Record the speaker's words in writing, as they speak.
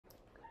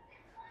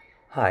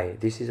Hi,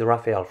 this is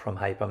Raphael from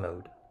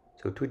Hypermode.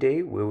 So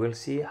today we will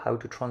see how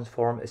to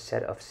transform a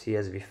set of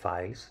CSV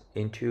files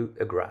into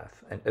a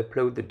graph and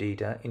upload the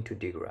data into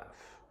the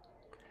graph.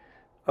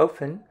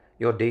 Often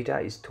your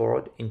data is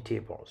stored in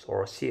tables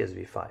or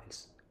CSV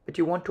files, but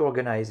you want to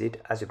organize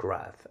it as a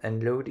graph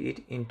and load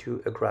it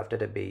into a graph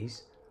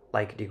database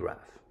like the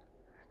graph.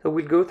 So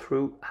we'll go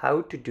through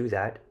how to do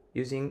that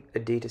using a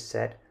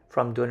dataset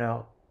from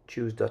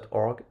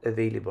donorchoose.org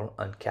available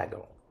on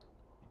Kaggle.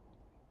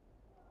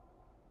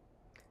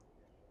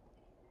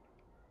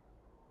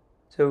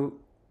 So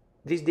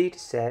this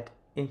dataset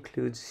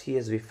includes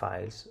CSV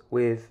files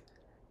with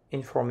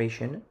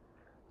information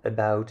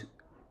about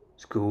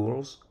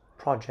schools,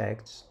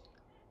 projects,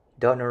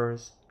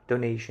 donors,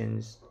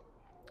 donations,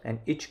 and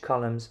each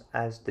column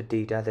has the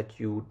data that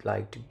you would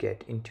like to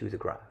get into the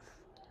graph.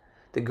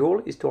 The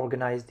goal is to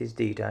organize this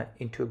data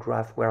into a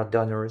graph where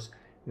donors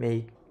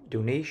make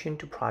donation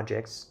to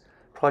projects,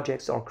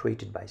 projects are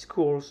created by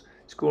schools,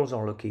 schools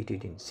are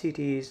located in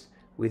cities,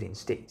 within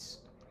states.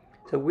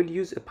 So we'll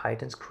use a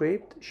Python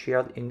script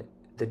shared in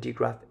the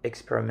dgraph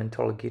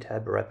experimental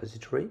GitHub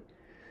repository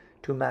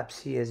to map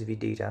CSV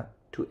data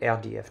to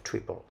RDF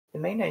triples. The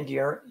main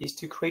idea is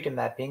to create a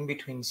mapping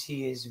between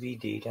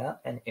CSV data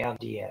and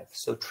RDF,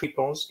 so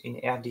triples in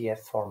RDF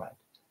format.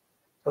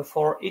 So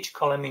for each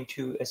column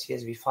into a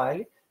CSV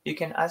file, you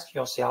can ask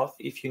yourself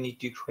if you need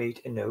to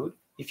create a node,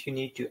 if you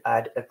need to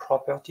add a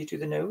property to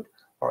the node,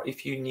 or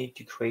if you need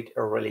to create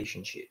a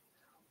relationship,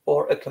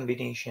 or a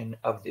combination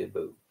of the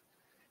above.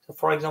 So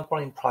for example,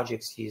 in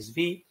project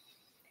CSV,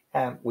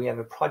 we have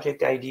a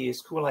project ID, a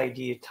school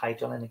ID, a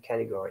title, and a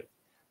category.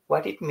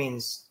 What it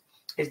means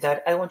is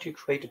that I want to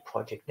create a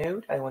project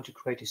node, I want to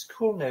create a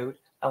school node,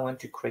 I want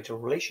to create a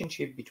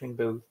relationship between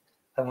both,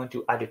 I want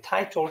to add a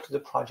title to the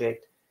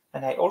project,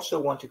 and I also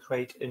want to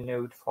create a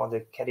node for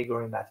the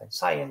category math and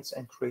science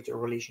and create a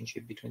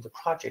relationship between the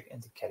project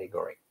and the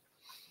category.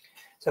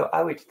 So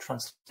how it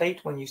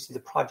translates when you see the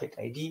project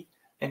ID,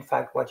 in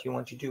fact, what you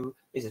want to do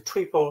is a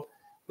triple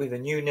with a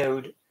new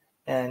node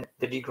and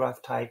the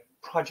dgraph type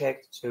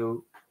project.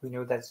 So we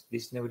know that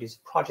this node is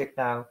a project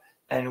now,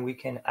 and we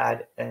can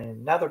add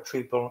another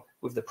triple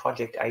with the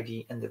project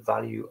ID and the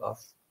value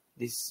of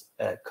this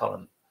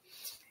column.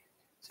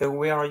 So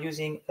we are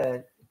using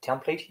a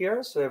template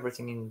here, so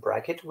everything in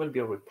bracket will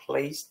be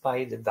replaced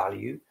by the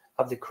value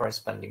of the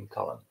corresponding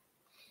column.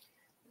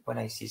 When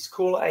I see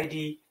school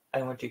ID,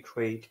 I want to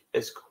create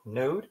a school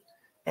node,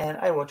 and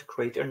I want to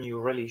create a new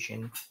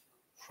relation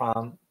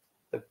from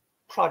the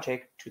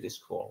project to the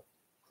school.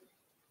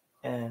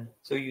 And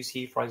so you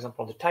see, for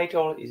example, the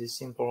title is a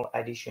simple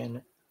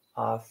addition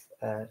of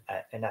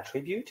an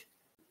attribute.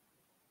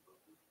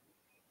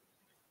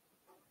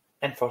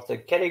 And for the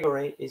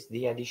category is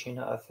the addition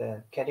of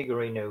a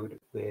category node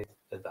with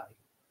a value.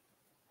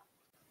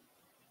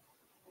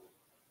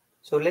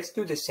 So let's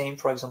do the same,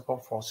 for example,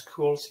 for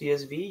school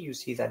CSV. You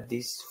see that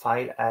this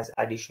file has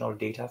additional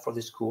data for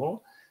the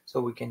school.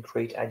 So we can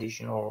create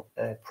additional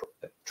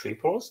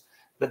triples.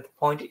 But the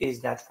point is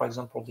that, for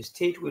example, the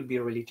state will be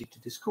related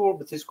to the school,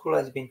 but the school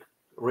has been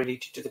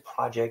related to the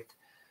project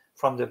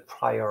from the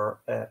prior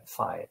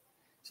file.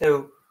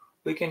 So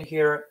we can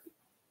here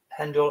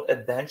handle a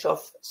bunch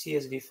of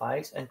CSV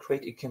files and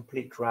create a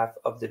complete graph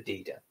of the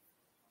data.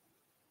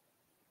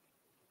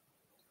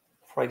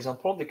 For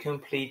example, the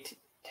complete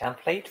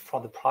template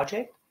for the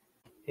project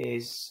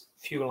is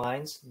few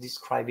lines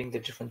describing the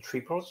different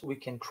triples we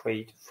can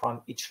create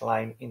from each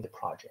line in the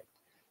project.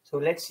 So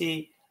let's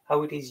see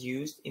how it is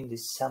used in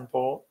this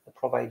sample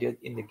provided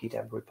in the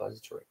GitHub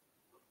repository.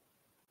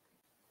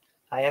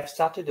 I have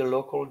started a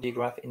local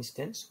dgraph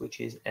instance, which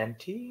is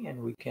empty,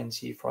 and we can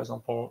see, for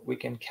example, we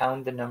can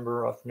count the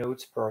number of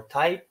nodes per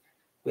type.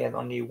 We have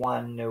only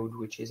one node,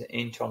 which is an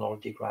internal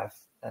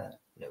dgraph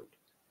node.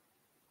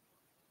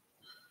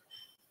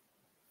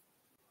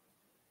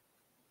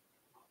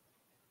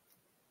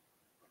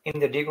 In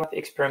the dgraph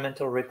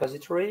experimental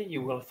repository,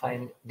 you will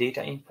find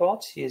data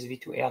import,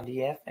 CSV to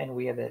RDF, and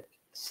we have a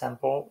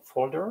sample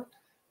folder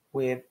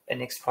with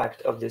an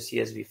extract of the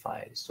CSV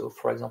file. So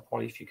for example,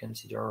 if you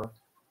consider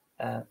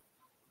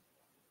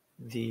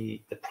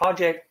the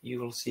project, you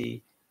will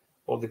see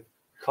all the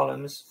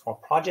columns for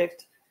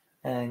project,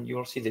 and you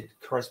will see the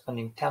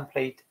corresponding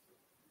template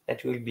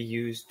that will be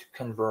used to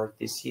convert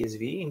the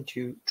CSV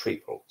into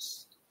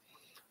triples.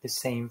 The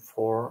same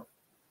for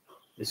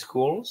the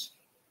schools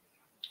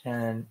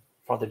and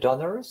for the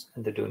donors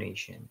and the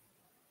donation.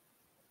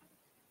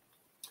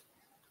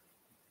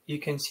 You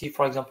can see,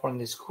 for example, in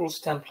the schools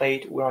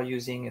template, we are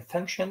using a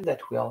function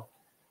that will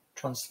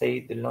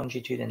translate the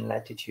longitude and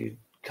latitude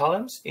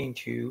columns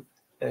into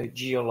a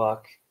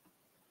geolocation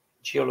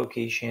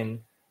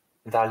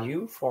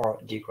value for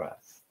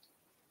dgraph.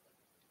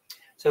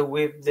 So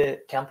with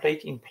the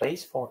template in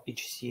place for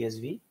each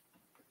CSV,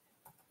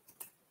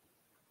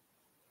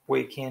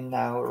 we can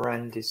now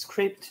run the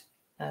script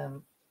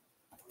CSV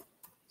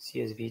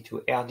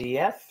to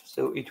RDF.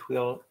 So it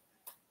will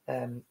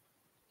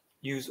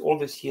use all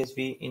the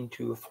CSV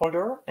into a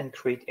folder and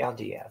create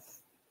RDF.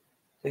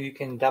 So you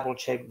can double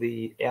check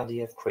the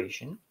RDF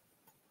creation.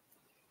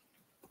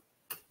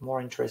 more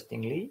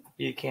interestingly,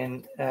 you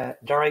can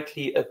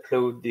directly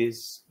upload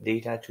this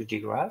data to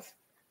dgraph.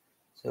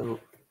 So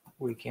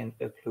we can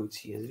upload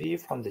CSV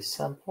from the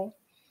sample,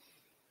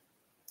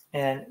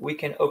 and we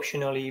can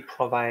optionally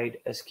provide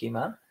a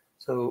schema.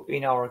 So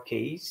in our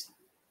case,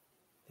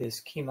 the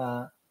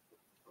schema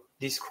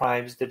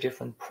describes the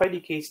different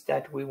predicates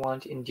that we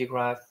want in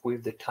dgraph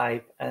with the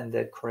type and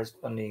the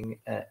corresponding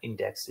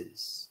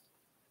indexes.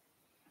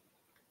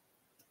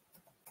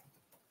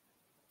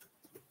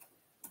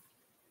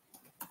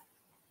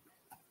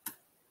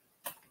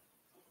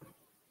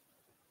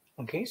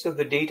 Okay, so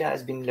the data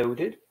has been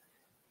loaded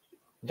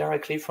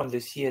directly from the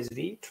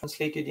CSV,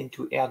 translated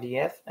into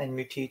RDF and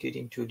mutated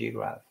into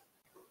dgraph.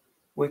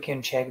 We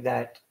can check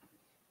that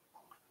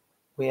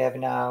we have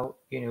now,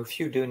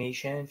 few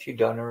donations, few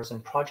donors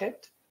and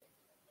project.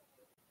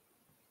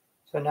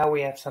 So now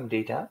we have some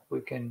data.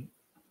 We can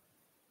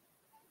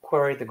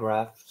query the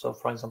graph. So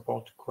for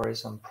example, to query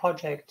some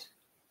project,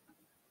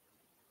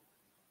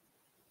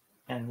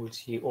 and we'll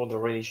see all the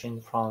relation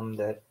from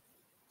the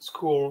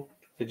school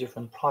to the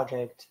different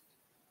project,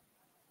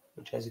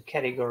 which has a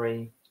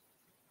category,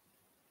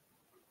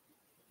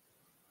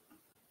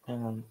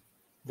 and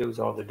those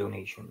are the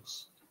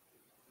donations.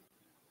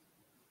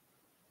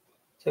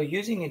 So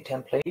using a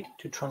template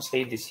to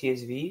translate the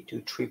CSV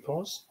to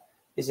triples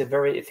is a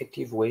very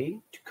effective way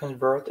to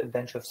convert a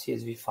bunch of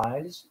CSV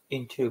files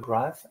into a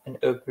graph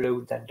and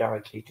upload that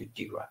directly to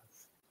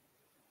dgraph.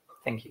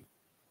 Thank you.